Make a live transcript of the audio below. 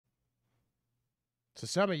So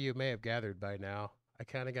some of you may have gathered by now, I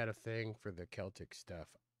kind of got a thing for the Celtic stuff.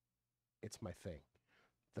 It's my thing.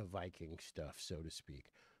 The Viking stuff, so to speak.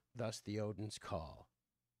 Thus the Odin's Call.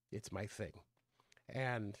 It's my thing.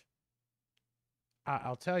 And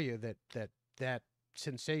I'll tell you that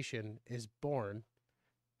sensation is born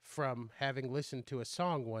from having listened to a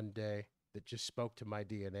song one day that just spoke to my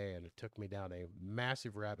DNA, and it took me down a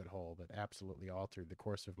massive rabbit hole that absolutely altered the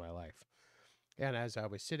course of my life. And as I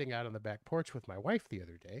was sitting out on the back porch with my wife the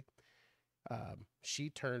other day, she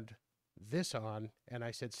turned this on, and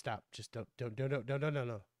I said, "Stop! Just don't,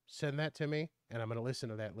 no. Send that to me, and I'm going to listen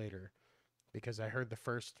to that later," because I heard the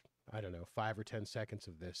first, I don't know, 5 or 10 seconds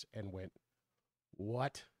of this and went,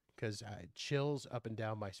 "What?" Because I had chills up and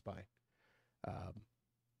down my spine,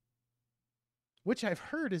 which I've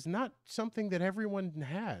heard is not something that everyone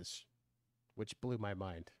has, which blew my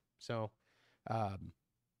mind. So,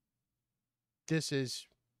 this is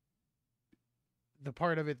the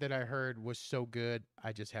part of it that I heard was so good,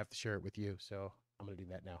 I just have to share it with you. So I'm going to do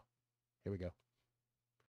that now. Here we go.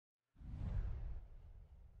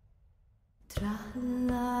 Tra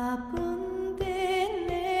la ponte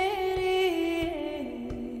neri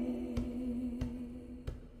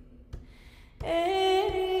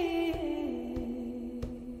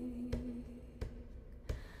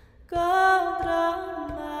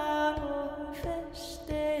Gadramar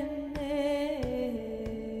festene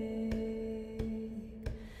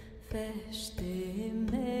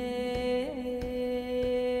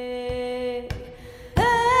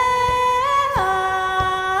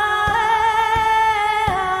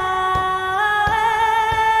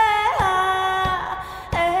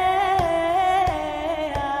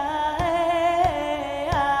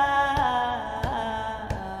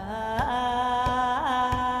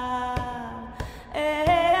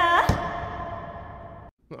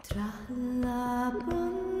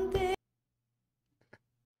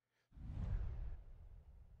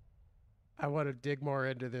I want to dig more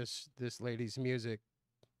into this lady's music.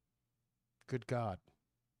 Good God.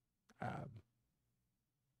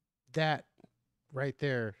 That right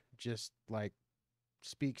there just like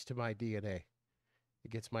speaks to my DNA. It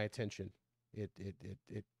gets my attention. It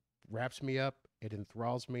wraps me up. It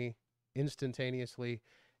enthralls me instantaneously.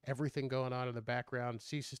 Everything going on in the background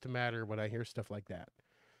ceases to matter when I hear stuff like that.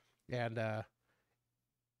 And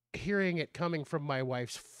hearing it coming from my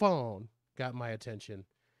wife's phone got my attention.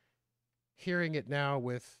 Hearing it now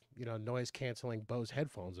with, noise canceling Bose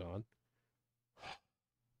headphones on.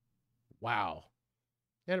 Wow.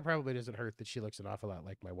 And it probably doesn't hurt that she looks an awful lot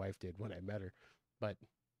like my wife did when I met her. But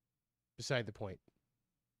beside the point,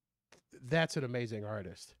 that's an amazing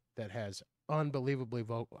artist that has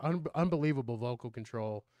unbelievable vocal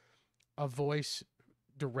control, a voice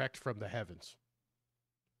direct from the heavens.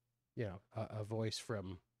 A voice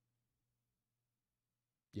from,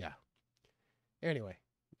 yeah. Anyway,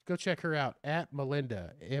 go check her out at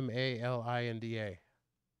Malinda, Malinda,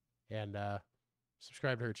 and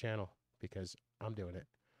subscribe to her channel because I'm doing it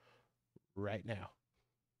right now.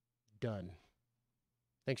 Done.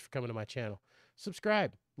 Thanks for coming to my channel.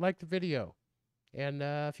 Subscribe, like the video, and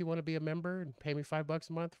if you want to be a member and pay me $5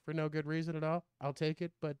 a month for no good reason at all, I'll take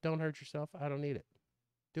it, but don't hurt yourself. I don't need it.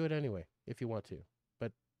 Do it anyway if you want to,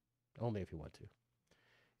 but only if you want to.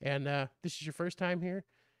 And this is your first time here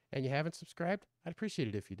and you haven't subscribed, I'd appreciate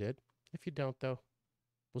it if you did. If you don't, though,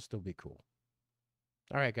 we'll still be cool.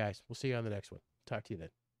 All right, guys. We'll see you on the next one. Talk to you then.